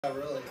Yeah,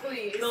 really.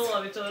 Please. They'll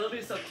love each other. They'll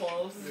be so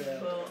close. Yeah.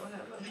 They'll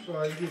have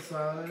So you be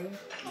smiling.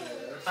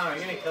 Tom, are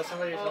you gonna kill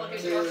somebody or Oh, look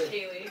something? at George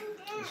Kaylee.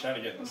 He's trying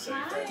to get in the safe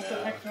right What the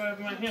now. heck do I have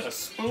in my hand? A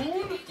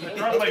spoon? I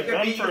dropped my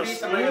gun You for a could beat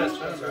somebody with a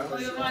spoon? spoon, bro.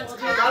 You want to You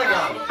got a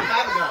gun. You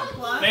have a gun.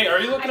 What? Nate, are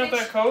you looking at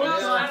that code? No,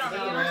 I don't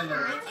it's know. random.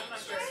 I'm not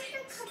sure.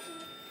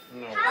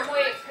 No. Oh,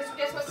 wait, because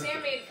guess what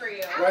Sam made for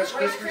you? Rice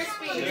Rice Krispies.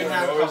 Krispies. You There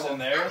have a goes couple. in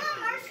there.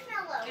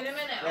 In a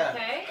minute, Yeah.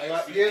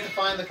 okay? You have to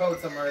find the code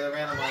somewhere, the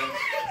random ones.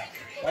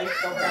 Why you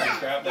don't grab?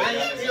 Grab that gun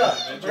as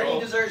an Bring individual.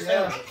 dessert soon.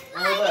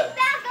 A little bit.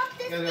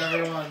 You guys got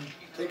everyone.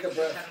 Take a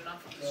breath.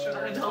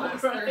 I know,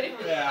 right?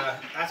 Yeah,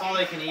 that's all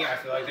they can eat. I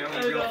feel like they don't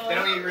eat real. They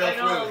don't eat real I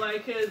know, food. my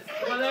kids,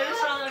 when they're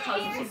just around their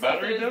cousins and The stuff,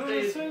 battery dead on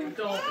they this thing?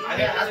 don't. I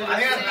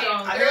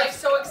think They're like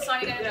so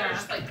excited. They're Yeah.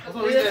 just like, That's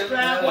what we They did. just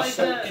grab like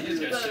so the. cute.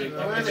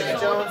 Where's the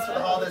Jones for the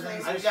holidays?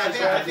 I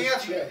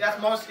think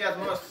that's most. Yeah, that's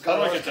most. How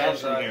do I get down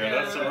from here?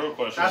 That's the real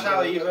question. That's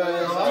how Eva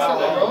is.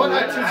 Rowan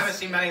had I two- haven't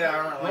seen many that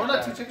aren't I like want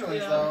that. two chicken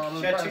wings Yeah. though. I'm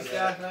She had two. impressed.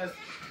 Yeah, nice.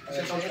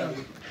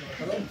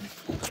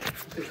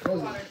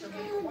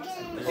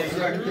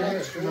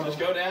 Just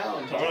go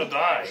down. I'm gonna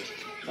die.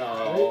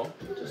 No.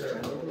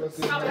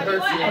 have you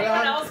let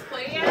anyone else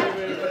play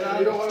yet?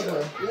 You don't want to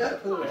play.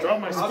 I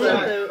dropped my I'll spoon. do Yeah,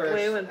 that the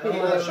way first. when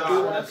people I'll do shot.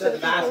 watch That's in the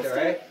it, basket,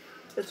 right?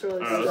 It's really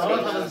Alright, cool.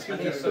 let's go.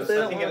 But they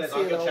don't want to see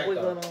it all check,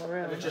 wiggling though. all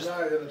around. It's just,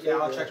 yeah,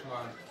 I'll check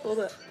tomorrow. Hold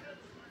it.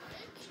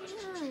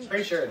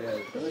 Pretty sure it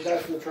is. The guy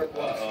from the truck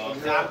Uh-oh.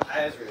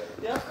 That is real.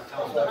 Yep.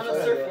 I'm telling On you.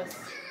 a surface.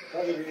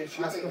 I'm gonna You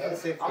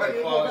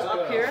close. hold it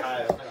up here.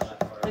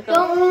 Like a,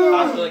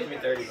 Possibly it can be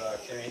 $30.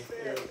 I mean,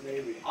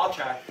 Maybe. I'll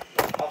check.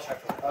 I'll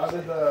check for I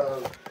did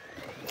the.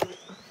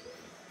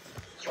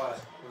 what?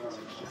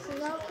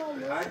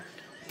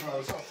 No,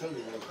 it's not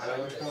Cindy. I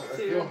dude,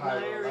 feel now high.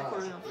 you're but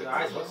recording. not. Your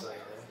eyes look like it.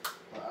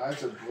 My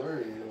eyes are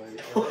blurry.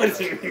 What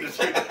do you mean to do that?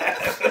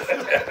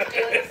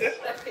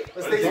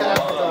 Let's take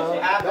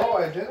that. No,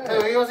 I didn't.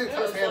 Hey, he wasn't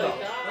put his hand up.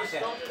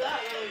 Don't do that.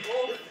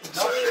 You're both.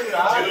 No, shoot your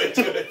eyes.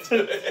 Do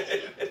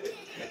it.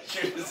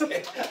 Shoot his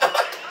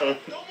hand.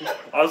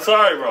 I'm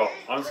sorry, bro.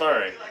 I'm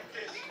sorry.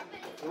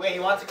 Wait, he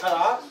wants to cut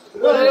off?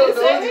 No, did he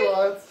no, say? he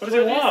wants. What does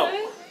he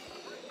want?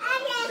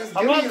 Just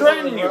I'm give not me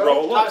threatening you, something,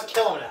 bro. Thomas, Look.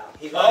 kill him now.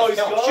 He's Oh, he's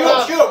kill him. gone. Shoot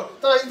him, shoot him.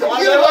 No, he's You want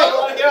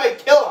to get away?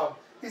 Kill him.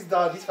 He's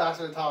done. He's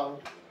faster than Tom.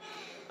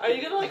 Are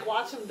you gonna like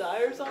watch him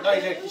die or something? No,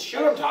 he's like,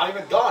 shoot him, Tommy,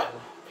 with a gun.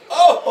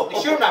 Oh!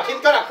 Shoot him now. Keep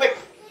the gun out, quick.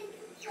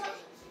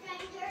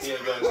 He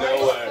ain't going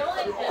nowhere.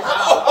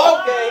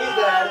 Oh, okay, he's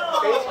dead.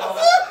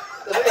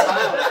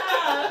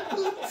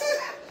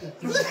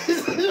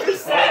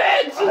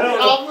 He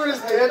offered his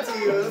hand to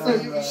you. It's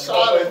like you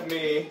shot him. With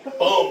me.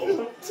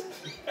 Boom.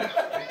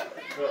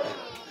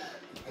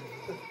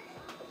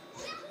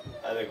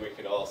 I think we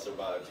could all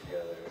survive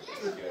together. It's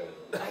good.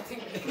 I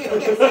think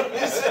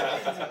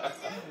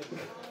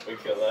We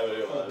kill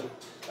everyone.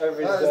 That is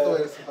the way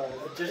to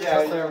survive. Just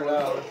yeah, you never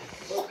know.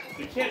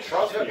 You can't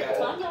trust Okay. people.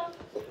 Calm down.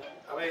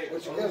 I mean,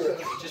 What you give it?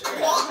 just drink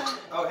it.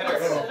 Oh, hit her.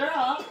 Sit her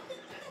up.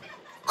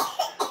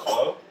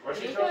 Hello? Where's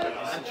she You choking good?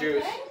 on? Not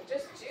juice.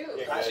 just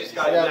juice. She's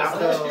got it Yeah, now.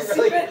 so- She's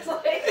really It's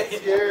like,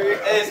 Scary.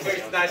 It is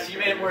scary. Nah, she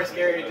made it more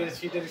scary.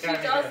 She did she kind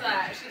of. does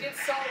that. She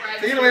gets so red.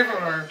 Take it away from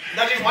her.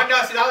 No, just one.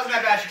 No, see, that wasn't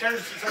that bad. She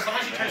turns. So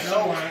sometimes she turns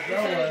so. Trying to get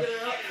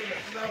her up.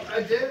 No,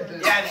 I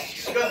did. Yeah,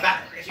 she goes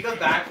back. She goes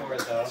back for it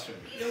though.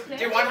 You okay?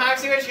 Dude, one time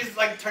see when she's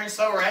like turns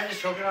so red,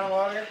 just choking on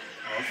water.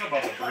 Oh, it's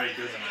about to break,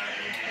 isn't it?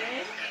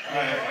 Oh,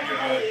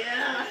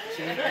 yeah.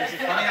 She's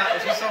funny.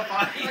 She's so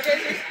funny.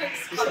 Okay,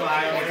 She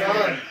smiles.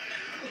 Done.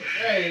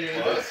 Hey,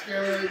 that's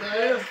scary right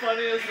there. The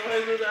funniest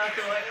noises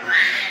after like.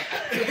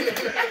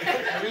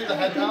 Can we leave the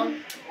head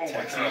down? Oh my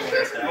Text me god.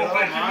 when it's down.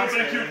 Oh,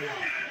 thank you.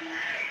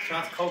 She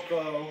wants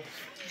cocoa.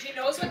 She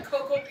knows when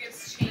Coco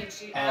gets changed.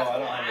 She Oh, I don't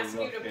will have ask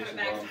any you to put it notifications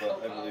back on, to but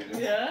I Coco. believe you.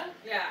 Yeah?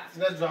 Yeah.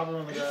 You guys drop it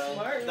on the ground.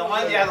 Smart.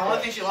 The only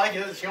thing she likes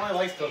is she only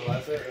likes cocoa.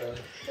 That's it.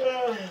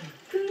 Really.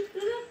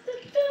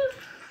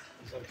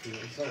 So cute.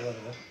 So little.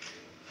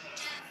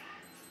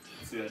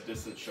 See that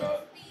distant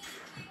shot.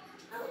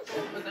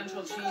 But then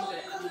she'll change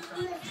it.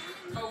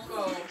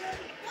 Coco.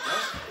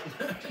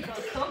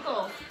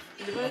 Coco.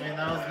 I mean,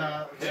 that was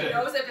not. She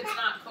knows if it's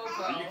not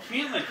Coco. You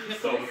can't like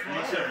hit those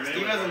unless you have Steve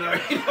really- doesn't know.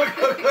 You know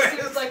cocoa She's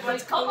is. like,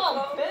 what's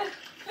Coco?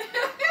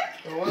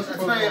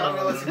 It's very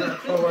unrealistic that a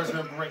crowbar is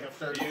going to break a Are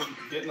third. you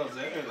getting those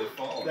in or they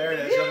fall? There it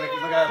is.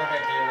 Look at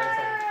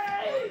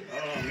it.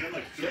 Oh, you're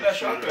like See that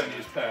shotgun you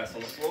just passed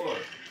on the floor?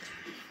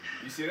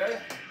 You see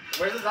that?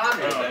 Where's the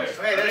zombie? Right there. Wait,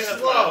 I they're think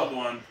that's my old slow.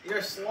 one.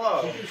 You're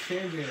slow.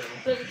 changing it.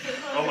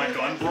 Oh, my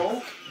gun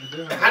broke?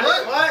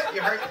 What?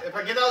 You heard? If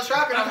I get out of the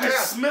shotgun, I'm I here.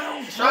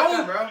 smell,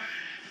 Shotgun, bro. bro.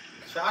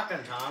 Shotgun,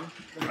 Tom.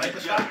 Take the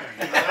Yeah. shotgun.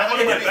 I have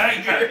one in my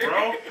backpack,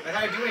 bro. That's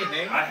how you do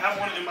anything. I have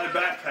one in my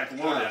backpack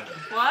loaded.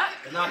 What?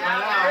 It's not coming Yeah,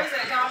 where out. is it?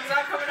 Tom's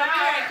not coming I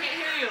out. can't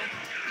hear you.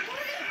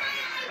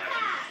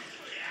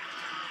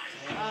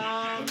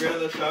 Look at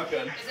the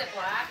shotgun. Is it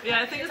black? Yeah,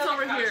 I think it's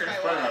over here.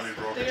 It's probably not be I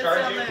broken. think it's Charge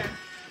down you? there.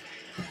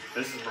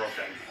 This is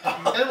broken.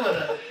 Hit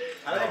with it.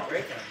 How do they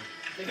break them?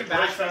 Think It it back.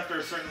 breaks after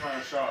a certain amount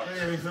of shots.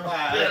 Look at me, so-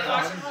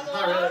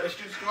 Not really. It's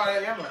just go out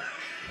of the ammo.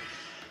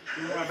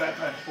 Give me my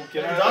backpack.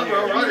 Get Done, out of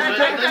bro. here. Run, it's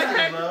right next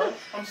to you, bro.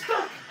 I'm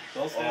stuck.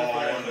 Don't Oh, stand in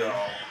front of no. him.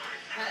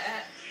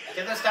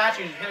 Get the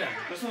statue and hit him.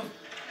 This one's...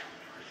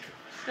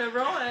 They're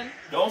rolling.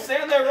 Don't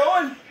stand there,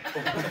 Rowan.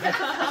 Tommy's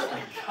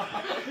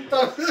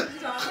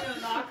gonna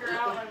knock her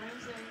out by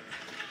losing.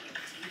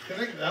 I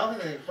don't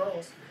think they can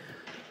pro.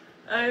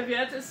 I've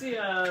yet to see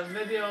a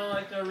video,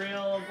 like a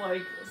reel of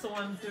like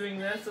someone doing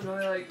this and then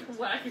they like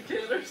whack a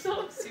kid or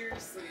something.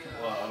 Seriously.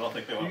 Well, I don't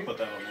think they want to put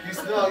that on You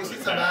there. see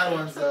some bad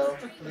ones though.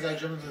 The guy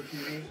jumps with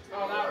TV.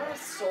 Oh, that was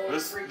so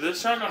freaky. This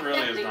shotgun really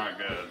is not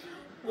good.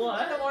 The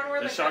What? one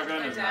where The the shotgun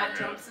my is dad not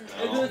good. jumps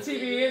into Into the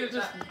TV and it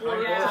just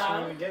blows Yeah.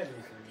 out. I wish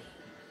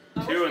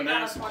Two we and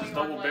got a this, which funny is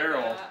one double like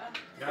barrel. that.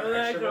 And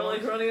then I go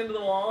like running into the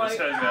wall This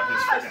like. guy's got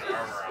his freaking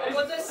armor out.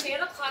 With the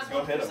Santa Claus Go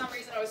one, hit for him. some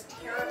reason I was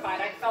terrified.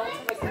 I fell to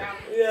the ground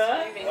Yeah?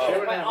 screaming. Oh. I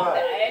went off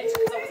the edge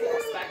because I wasn't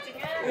expecting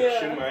it. Yeah.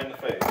 Shoot him right in the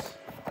face.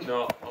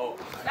 No. Oh.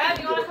 Dad,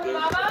 you want to come,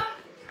 Mama?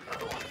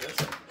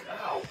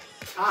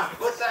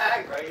 What the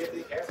heck, bro? You have to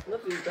be careful.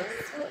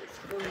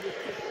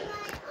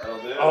 That'll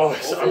do. Oh,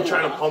 I'm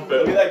trying to pump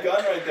Look at it. that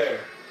gun right there.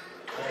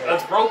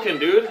 That's broken,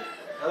 dude.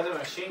 That was a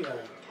machine gun.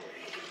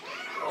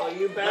 Oh,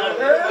 you Oh, better that's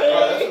a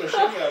hurry!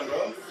 machine gun, bro.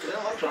 You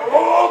don't look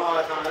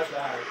like Tom, that's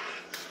bad.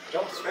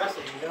 Don't stress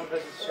it. You don't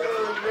press the stress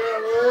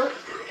it.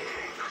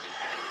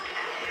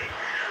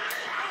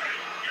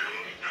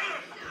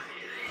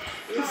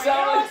 You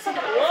sound like some.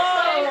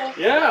 Whoa!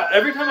 Yeah,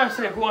 every time I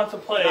say who wants to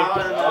play, No, Oh,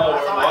 that's we're not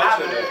what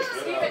watching happened. this. We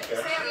Steven, don't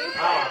care. Sam, you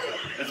Oh.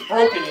 it's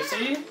broken, you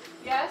see?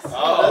 Yes.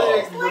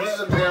 Oh. This is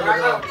a The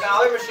damage.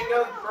 other machine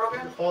gun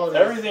broken? Quality.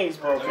 Everything's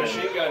The broken.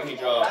 machine gun he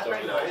dropped That's over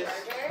pretty there. nice.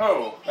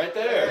 Oh. Right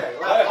there.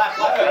 Left, left,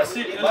 left. I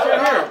see, it's right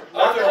here.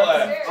 Left or left? Oh,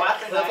 that's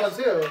pretty That's nice. one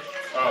too.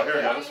 Oh, here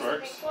we go, this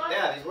works.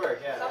 Yeah, these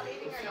work, yeah. Stop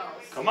eating your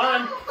nose. Come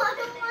on.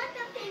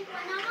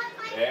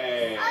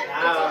 Dang. Now,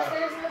 It's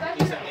upstairs in the do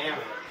some bedroom.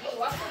 damage. He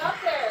left it up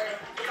there.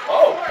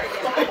 Oh.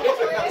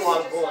 That's a lot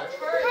of bullets.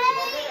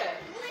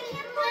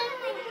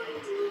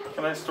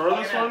 Can I store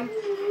this one?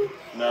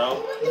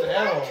 No. There's an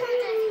ammo.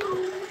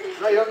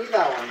 No, you don't need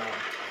that one, though.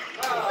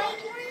 Oh.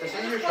 This is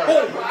your Oh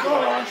charger. my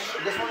gosh.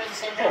 This one is the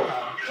same ammo.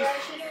 Yeah, I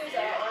should use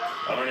that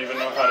one. I don't even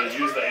know how to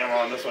use the ammo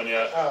on this one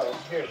yet. Oh,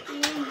 here. There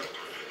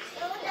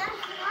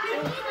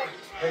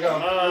you go.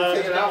 Come on.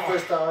 Take it out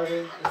first, though.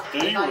 Do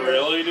you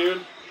really,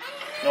 dude?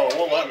 No, it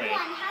won't let me.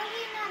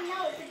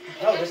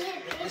 No, this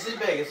is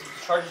big. It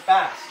charges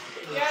fast.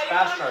 It's Yeah, you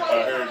fast want to charge. plug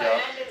it here we from the go.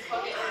 end and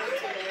plug it into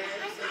there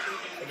so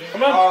you can-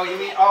 Come on. Oh, you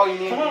need,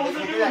 Come on, we what's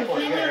can it do that doing? for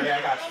you. Come Here, here. yeah, I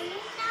got you.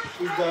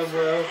 He's done,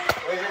 bro.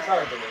 Where's your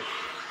charger, dude?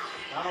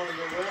 I don't know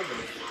where it is.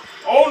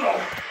 Oh no!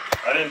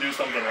 I didn't do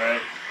something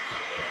right.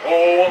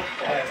 Oh.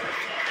 Hey.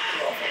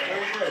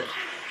 Where's yours?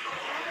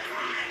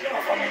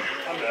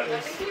 I'm dead. I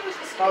think he was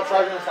just. I'll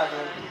charge in a second.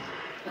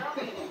 I don't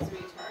think he needs to be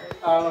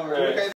charged. I don't know where it is. Okay.